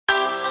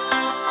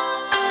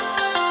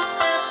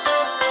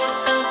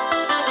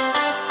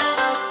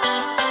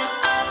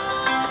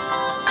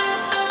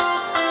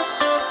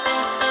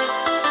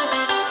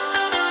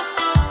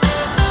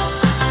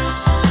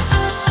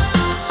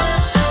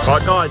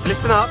Right guys,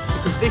 listen up,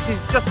 because this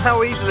is just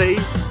how easily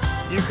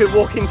you can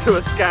walk into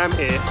a scam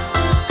here.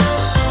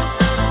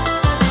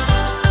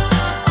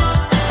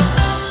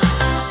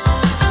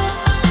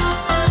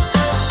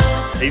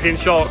 He's in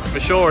shock for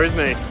sure, isn't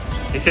he?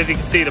 He says he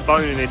can see the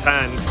bone in his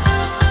hand.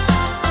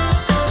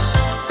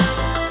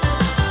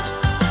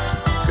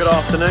 Good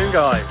afternoon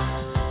guys.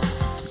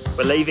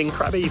 We're leaving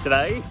Krabi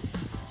today.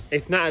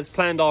 If Nat has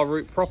planned our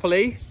route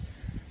properly,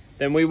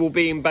 then we will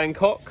be in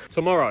Bangkok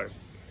tomorrow.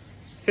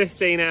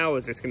 15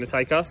 hours it's going to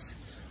take us.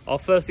 Our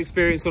first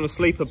experience on a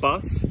sleeper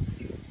bus.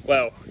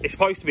 Well, it's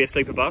supposed to be a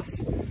sleeper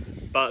bus,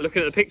 but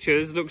looking at the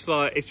pictures, looks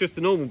like it's just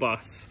a normal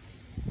bus.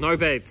 No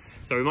beds,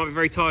 so we might be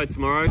very tired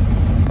tomorrow.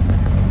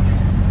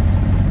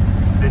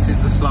 This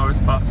is the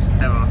slowest bus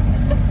ever.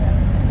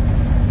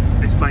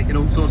 It's making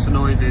all sorts of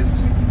noises,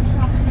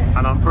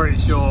 and I'm pretty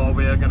sure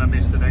we are going to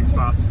miss the next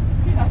bus.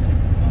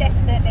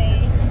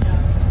 Definitely.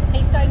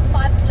 He's going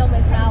 5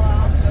 kilometers an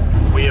hour.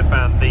 We have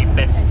found the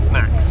best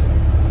snacks.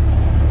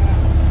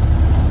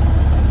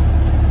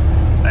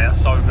 They are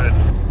so good.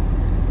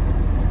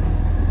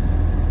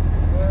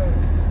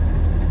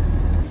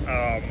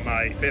 Oh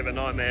mate, bit of a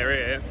nightmare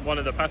here. One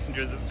of the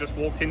passengers has just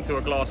walked into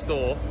a glass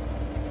door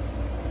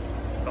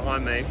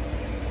behind me,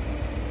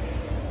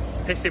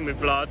 pissing with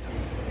blood.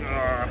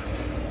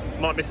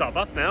 Might miss our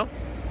bus now.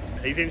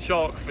 He's in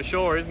shock for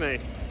sure, isn't he?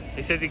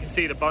 He says he can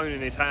see the bone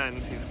in his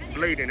hand. He's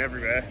bleeding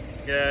everywhere.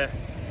 Yeah.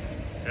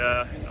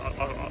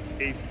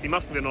 He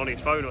must have been on his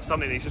phone or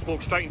something. He's just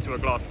walked straight into a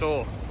glass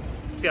door.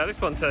 See how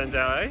this one turns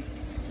out, eh?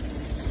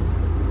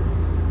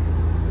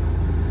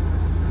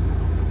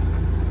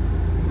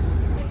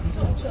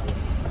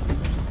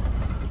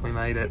 We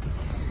made it.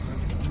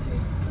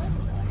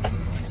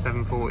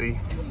 7:40.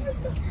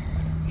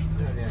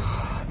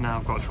 Now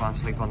I've got to try and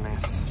sleep on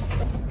this.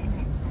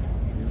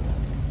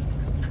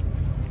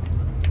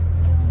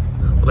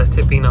 Let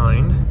it be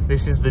known,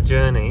 this is the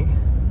journey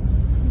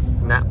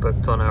Nat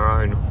booked on her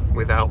own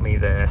without me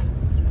there.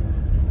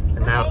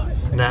 And now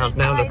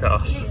look at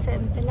us.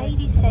 Listen, the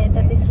lady said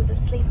that this was a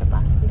sleeper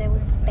bus and there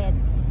was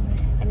beds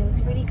and it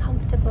was really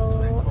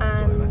comfortable,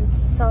 and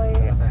so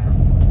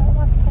what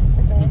was I supposed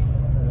to do?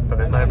 But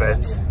there's no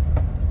beds.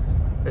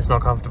 It's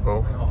not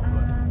comfortable.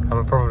 And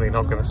we're probably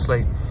not going to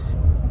sleep.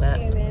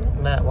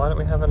 Nat, why don't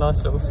we have a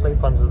nice little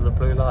sleep under the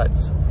blue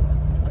lights?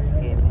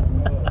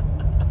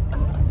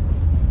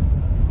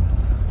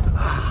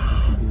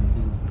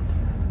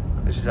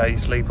 This is how you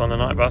sleep on a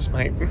night bus,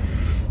 mate.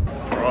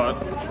 Right,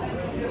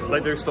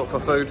 they do stop for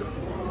food.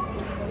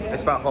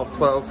 It's about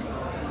 12:30.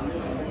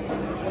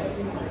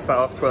 It's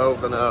about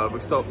 12:30 and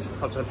we stopped.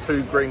 I just had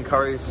 2 green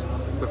curries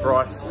with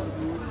rice.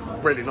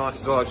 Really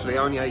nice as well actually,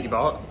 only 80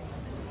 baht.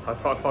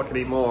 If I could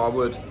eat more, I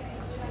would.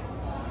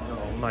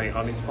 Oh mate,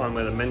 I need to find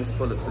where the men's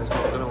toilets is. I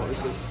don't know what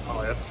this is.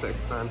 Oh yeah, sick,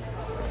 man.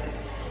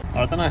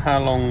 I don't know how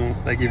long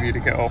they give you to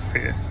get off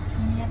here,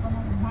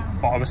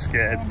 but I was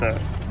scared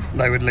that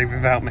they would leave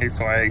without me,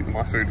 so I ate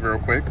my food real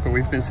quick. But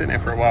we've been sitting here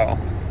for a while.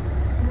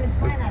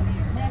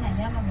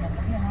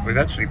 We've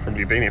actually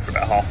probably been here for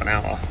about half an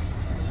hour.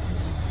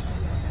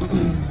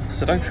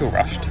 So don't feel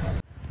rushed.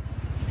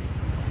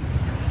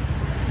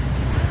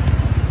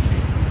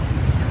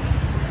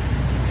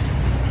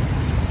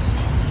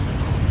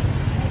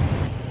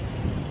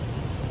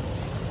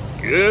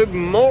 Good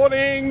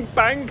morning,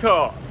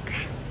 Bangkok.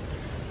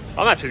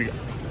 I'm actually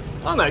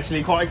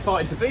quite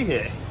excited to be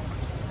here.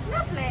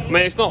 Lovely. I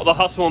mean, it's not the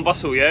hustle and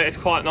bustle yet. It's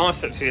quite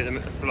nice actually at the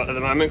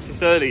moment because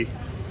it's early.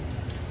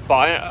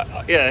 But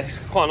yeah, it's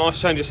quite a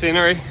nice change of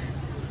scenery.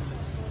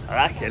 I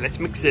like it. Let's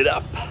mix it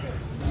up.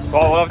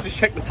 Well, I've just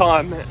checked the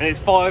time and it's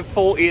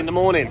 5:40 in the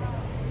morning.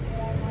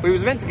 We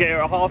was meant to get here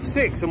at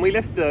 6:30 and we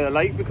left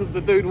late because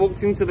the dude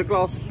walked into the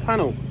glass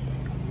panel.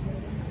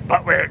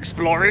 But we're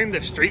exploring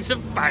the streets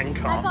of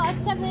Bangkok. I got a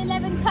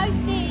 7-Eleven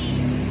toasty.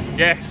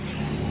 Yes.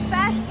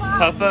 First one.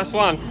 Her first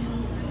one.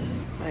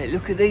 Mate,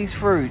 look at these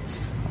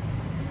fruits.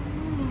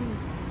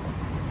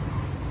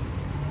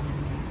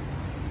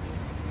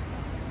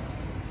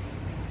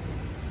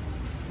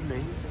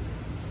 These.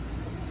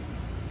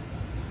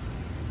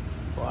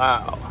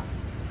 Wow.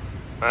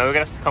 We're gonna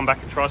have to come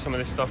back and try some of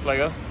this stuff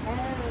later.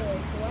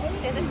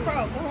 There's a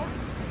frog.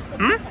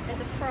 Hmm? There's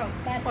a frog.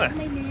 Where?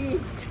 There's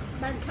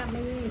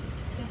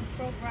a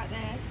frog right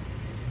there.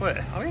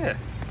 Where? Oh yeah.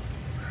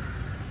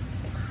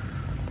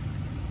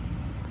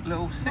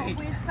 Little city.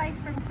 What a weird place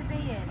for him to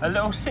be in. A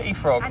little city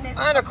frog.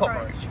 And a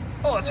cockroach.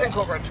 Oh, 2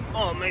 cockroach.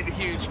 Oh, maybe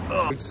huge.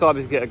 Oh. We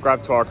decided to get a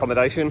grab to our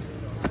accommodation.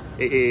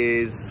 It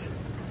is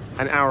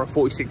an hour and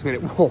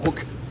 46-minute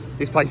walk.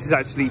 This place is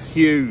actually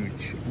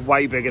huge.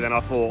 Way bigger than I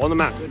thought. On the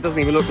map, it doesn't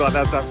even look like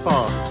that's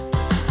far.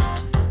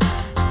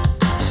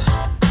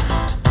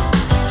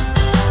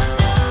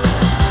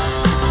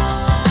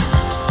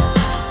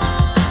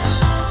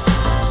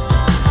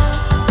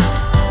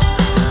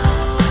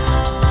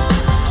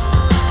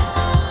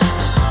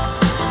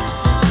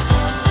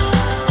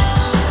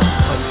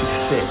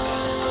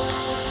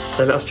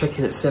 They let us check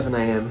in at 7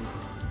 AM.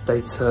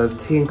 They serve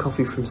tea and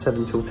coffee from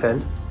 7 till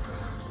 10.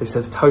 They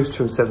serve toast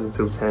from 7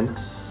 till 10.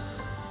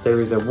 There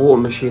is a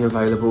water machine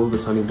available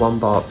that's only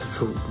 £1 to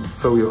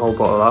fill your whole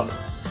bottle up.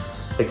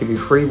 They give you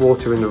free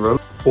water in the room,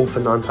 all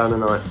for £9 a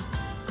night.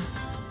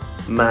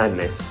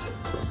 Madness.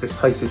 This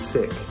place is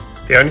sick.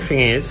 The only thing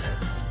is,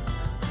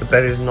 the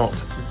bed is not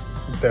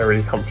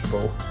very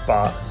comfortable,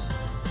 but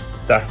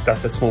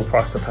that's a small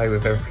price to pay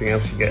with everything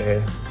else you get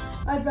here.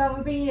 I'd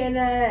rather be in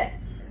a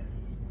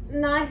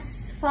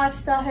nice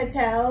 5-star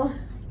hotel.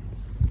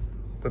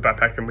 We're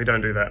backpacking, we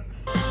don't do that.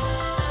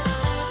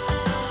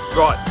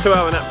 Right,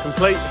 2-hour nap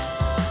complete.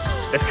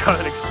 Let's go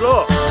and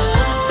explore.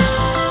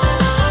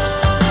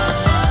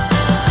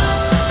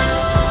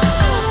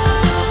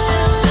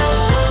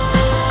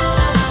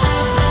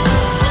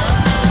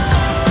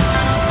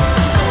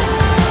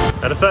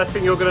 Now the first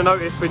thing you're going to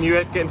notice when you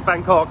get into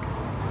Bangkok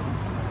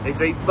is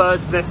these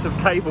birds' nests of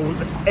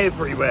cables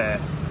everywhere.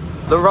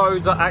 The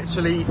roads are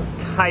actually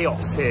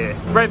chaos here.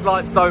 Red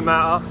lights don't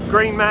matter,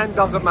 green man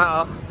doesn't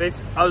matter.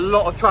 There's a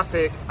lot of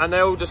traffic and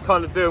they're all just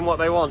kind of doing what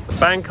they want.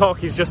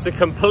 Bangkok is just a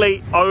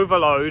complete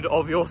overload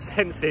of your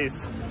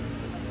senses.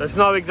 There's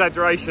no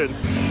exaggeration.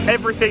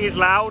 Everything is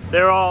loud.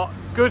 There are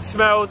good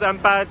smells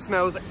and bad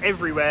smells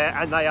everywhere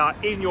and they are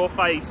in your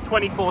face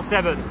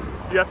 24/7.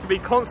 You have to be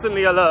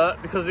constantly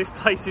alert because this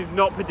place is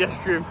not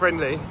pedestrian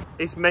friendly.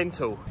 It's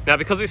mental. Now,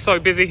 because it's so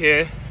busy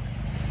here,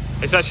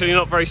 it's actually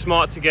not very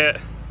smart to get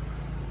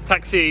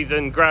taxis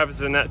and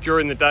grabs and that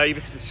during the day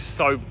because it's just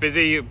so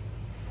busy.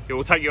 It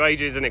will take you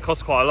ages and it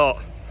costs quite a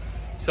lot.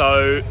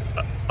 So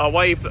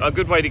a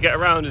good way to get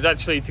around is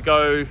actually to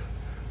go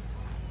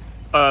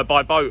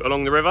by boat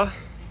along the river.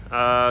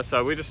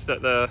 So we're just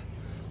at the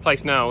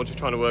place now, just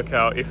trying to work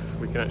out if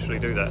we can actually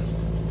do that.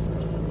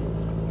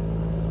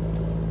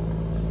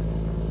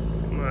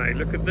 Right,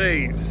 look at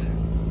these.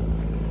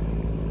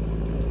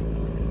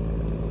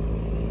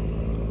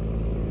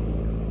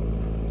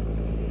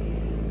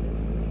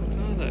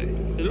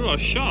 They look like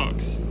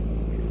sharks.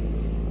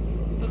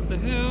 What the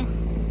hell?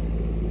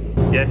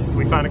 Yes,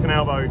 we found a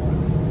canal boat.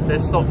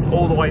 There's stops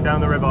all the way down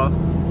the river,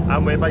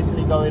 and we're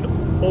basically going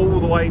all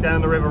the way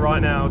down the river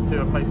right now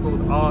to a place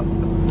called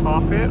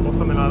Arthit or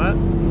something like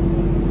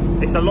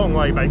that. It's a long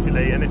way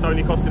basically, and it's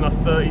only costing us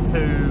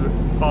 32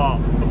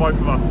 baht for both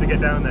of us to get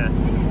down there.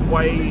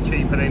 Way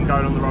cheaper than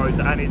going on the roads,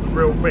 and it's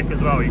real quick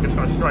as well. You just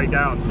go straight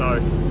down. So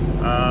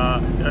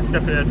that's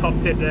definitely a top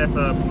tip there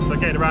for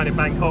getting around in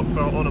Bangkok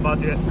on a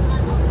budget.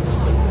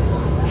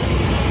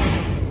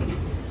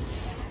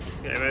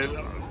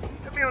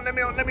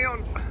 Let me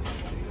on.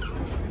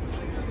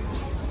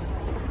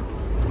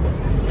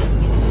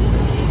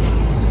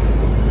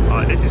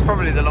 Alright, this is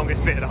probably the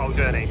longest bit of the whole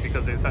journey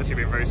because it's actually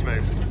been very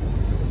smooth.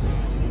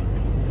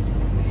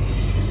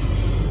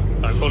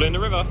 Don't fall in the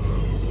river.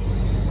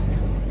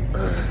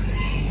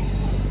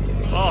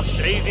 Gosh,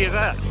 easy as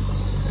that.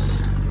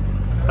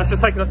 That's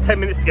just taken us 10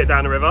 minutes to get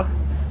down the river.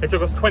 It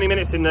took us 20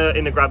 minutes in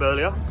the grab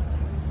earlier.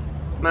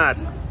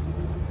 Mad.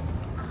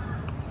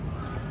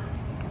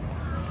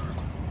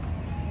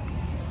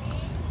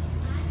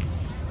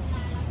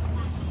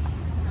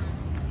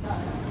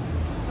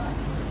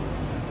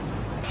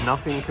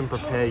 Nothing can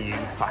prepare you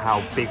for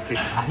how big this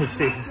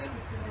place is.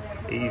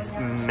 It's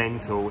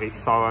mental, it's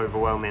so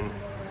overwhelming.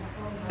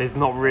 There's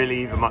not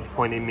really even much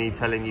point in me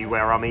telling you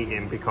where I'm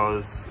eating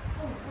because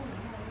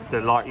the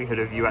likelihood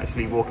of you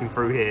actually walking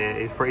through here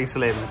is pretty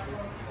slim.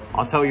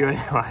 I'll tell you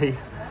anyway.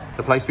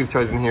 The place we've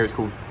chosen here is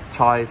called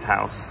Chai's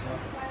House.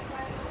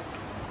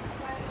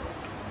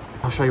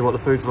 I'll show you what the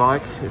food's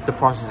like. The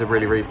prices are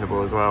really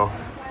reasonable as well.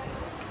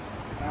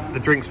 The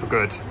drinks were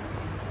good,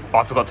 but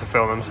I forgot to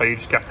film them, so you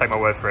just have to take my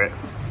word for it.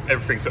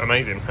 Everything's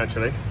amazing,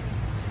 actually.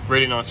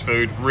 Really nice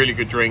food, really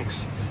good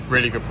drinks,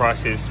 really good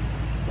prices.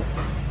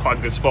 Quite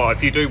a good spot.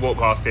 If you do walk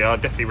past here,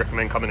 I'd definitely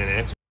recommend coming in here.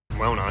 It's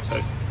well nice.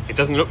 So it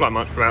doesn't look like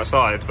much from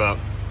outside, but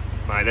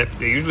mate,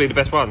 they're usually the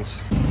best ones.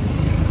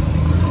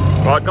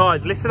 Right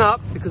guys, listen up,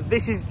 because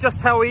this is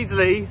just how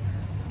easily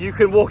you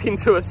can walk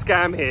into a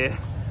scam here.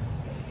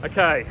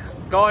 Okay,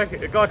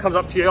 a guy comes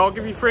up to you, I'll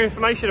give you free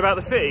information about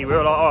the city. We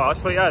were like, oh,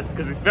 sweet as,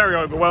 because it's very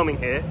overwhelming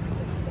here.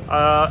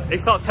 He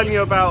starts telling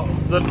you about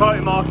the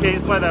floating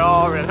markets, where they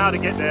are and how to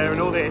get there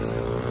and all this.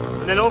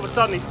 And then all of a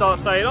sudden he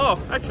starts saying, oh,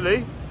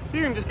 actually,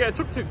 you can just get a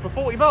tuk-tuk for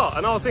 40 baht.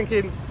 And I was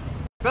thinking,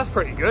 that's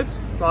pretty good.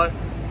 Like,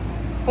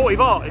 40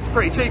 baht is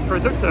pretty cheap for a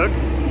tuk-tuk.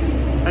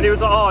 And he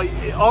was like,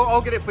 oh,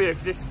 I'll get it for you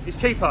because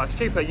it's cheaper, it's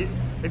cheaper.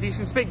 If you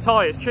can speak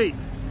Thai, it's cheap.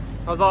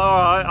 I was like,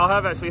 all right, I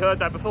have actually heard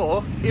that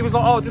before. He was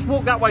like, oh, just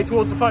walk that way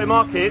towards the floating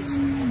markets,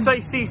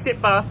 say see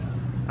sit bath,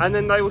 and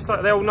then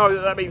they'll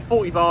know that means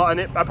 40 baht, and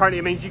apparently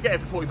it means you get it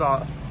for 40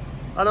 baht.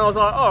 And I was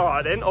like, all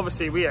right then,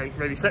 obviously we ain't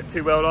really slept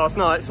too well last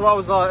night, so I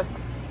was like,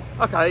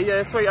 okay,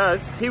 yeah, sweet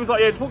as. He was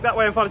like, yeah, just walk that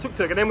way and find a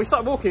tuk-tuk. And then we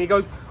started walking, he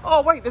goes,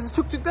 oh wait, there's a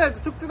tuk-tuk there, there's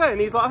a tuk-tuk there. And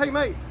he's like, hey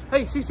mate,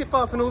 hey, see sit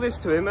bath and all this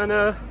to him. And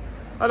I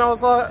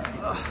was like,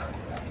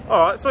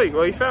 all right, sweet,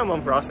 well, he's found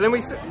one for us. And then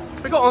we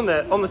got on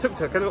there, on the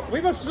tuk-tuk, and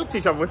we both just looked at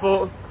each other and we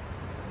thought,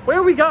 where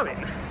are we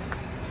going?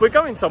 We're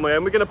going somewhere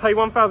and we're going to pay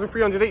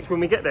 1,300 each when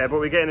we get there, but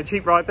we're getting a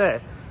cheap ride there.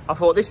 I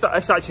thought, this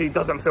actually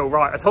doesn't feel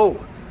right at all.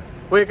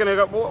 We're going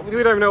to go, we don't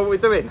even know what we're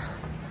doing.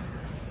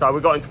 So we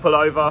got him to pull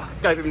over,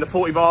 gave him the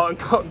 40 baht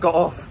and got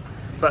off.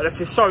 But that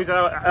just shows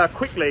how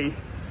quickly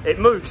it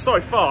moves so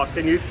fast,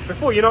 and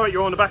before you know it,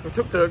 you're on the back of a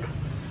tuk-tuk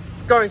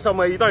going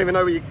somewhere you don't even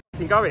know where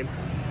you're going.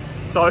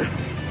 So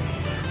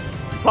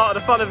part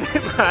of the fun of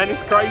it, man,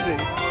 it's crazy.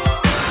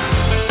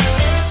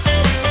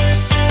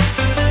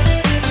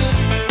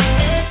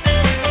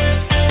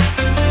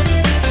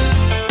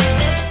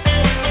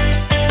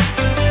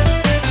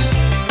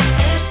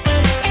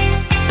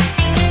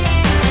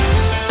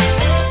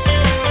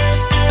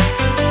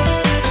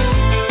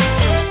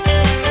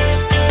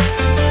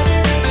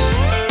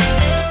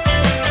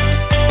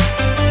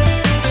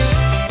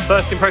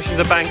 First impressions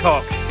of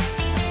Bangkok.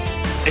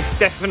 It's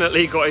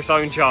definitely got its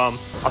own charm.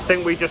 I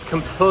think we just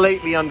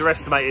completely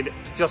underestimated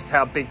just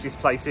how big this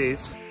place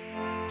is.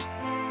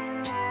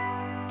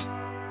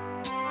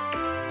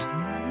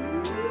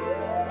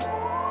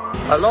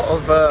 A lot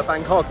of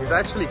Bangkok is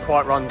actually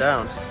quite run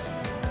down.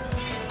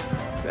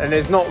 And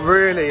there's not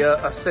really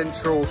a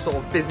central sort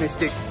of business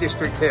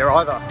district here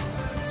either.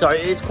 So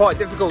it is quite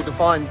difficult to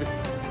find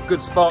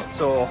good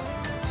spots, or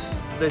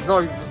there's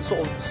no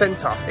sort of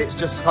centre. It's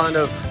just kind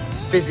of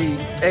busy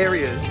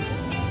areas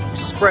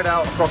spread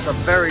out across a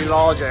very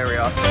large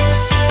area.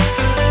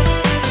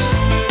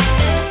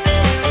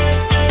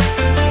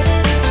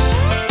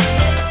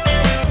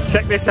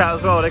 Check this out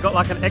as well, they've got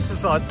like an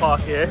exercise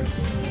park here.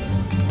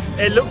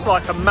 It looks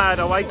like a mad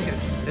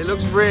oasis. It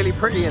looks really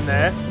pretty in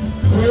there.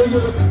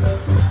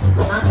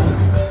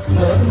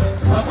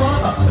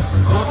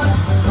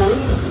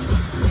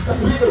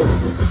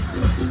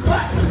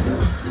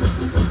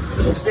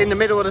 Just in the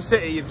middle of the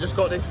city, you've just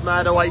got this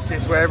mad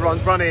oasis where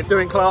everyone's running,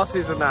 doing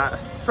classes and that.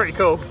 It's pretty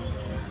cool.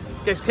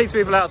 Keeps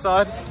people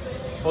outside,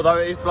 although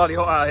it is bloody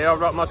hot out here.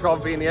 I'd much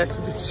rather be in the air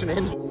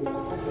conditioning.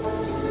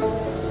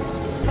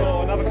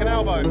 Oh, another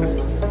canal boat.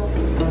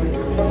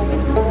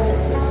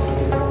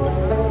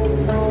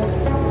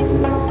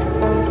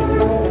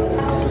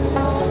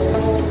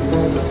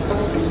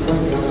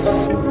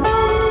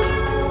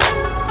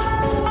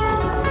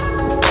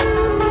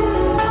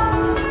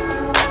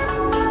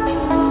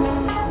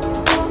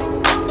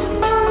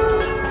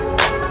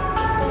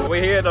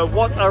 We're here at the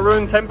Wat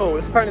Arun temple.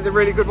 It's apparently the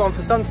really good one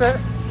for sunset.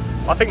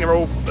 I think they're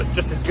all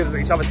just as good as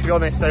each other, to be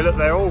honest.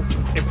 They're all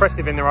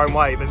impressive in their own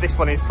way, but this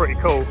one is pretty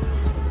cool.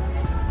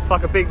 It's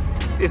like a big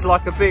penis.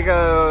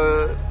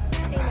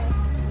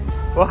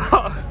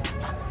 What?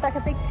 It's like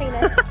a big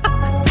penis.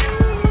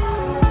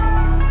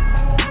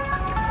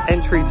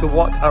 Entry to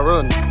Wat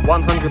Arun,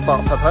 100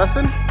 baht per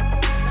person.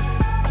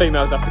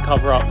 Females have to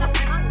cover up.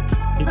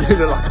 You do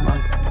look like a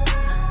monk.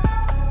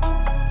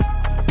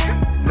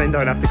 Men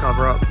don't have to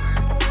cover up,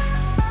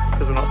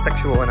 because we're not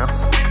sexual enough.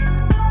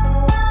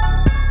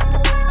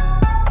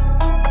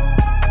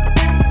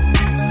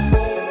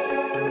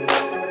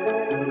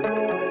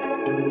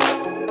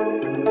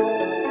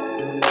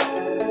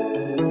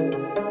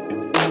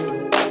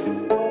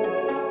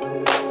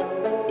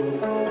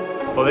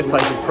 Well, this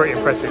place is pretty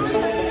impressive.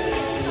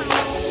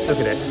 Look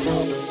at it.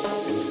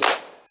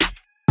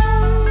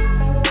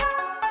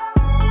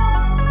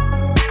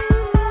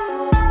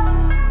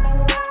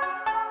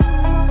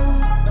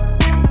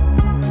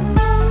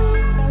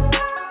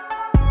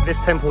 This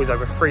temple is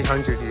over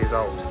 300 years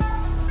old.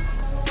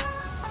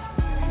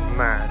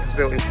 Mad. It was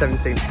built in the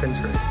 17th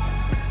century.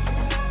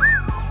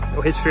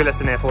 Little history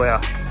lesson there for you.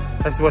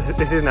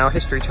 This is now a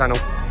history channel.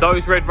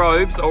 Those red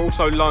robes are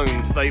also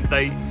loans. They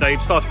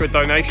started for a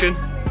donation.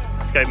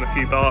 Just gave them a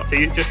few baht. So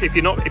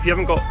if you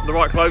haven't got the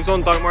right clothes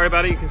on, don't worry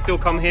about it. You can still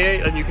come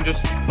here and you can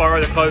just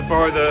borrow the clothes,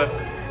 borrow the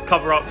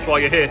cover-ups while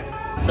you're here.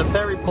 The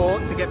ferry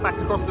port to get back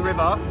across the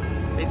river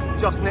is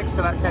just next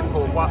to that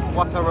temple,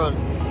 Wat Arun.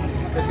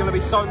 There's going to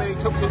be so many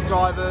tuk-tuk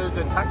drivers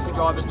and taxi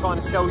drivers trying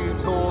to sell you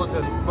tours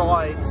and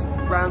rides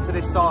round to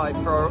this side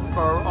for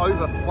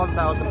over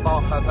 1,000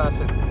 baht per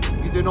person.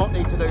 You do not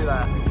need to do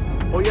that.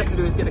 All you have to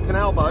do is get a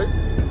canal boat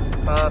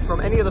from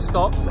any of the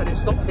stops, and it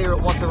stops here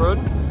at Wat Arun,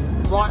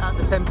 right at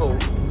the temple.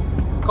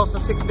 It costs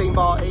us 16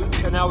 baht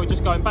each, and now we're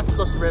just going back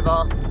across the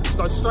river, just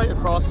go straight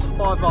across,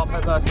 5 baht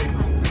per person.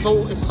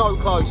 It's so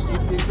close,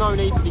 there's no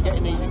need to be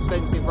getting these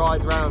expensive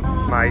rides around.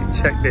 Mate,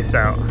 check this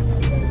out.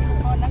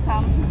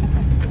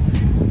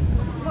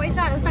 What is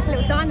that? It looks like a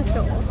little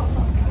dinosaur.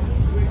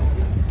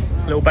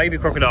 It's a little baby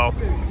crocodile.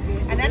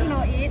 And then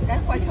no eat,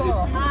 that's for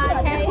sure.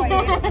 Okay.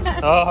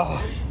 Oh.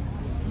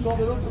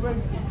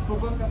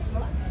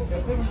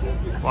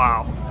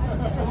 Wow.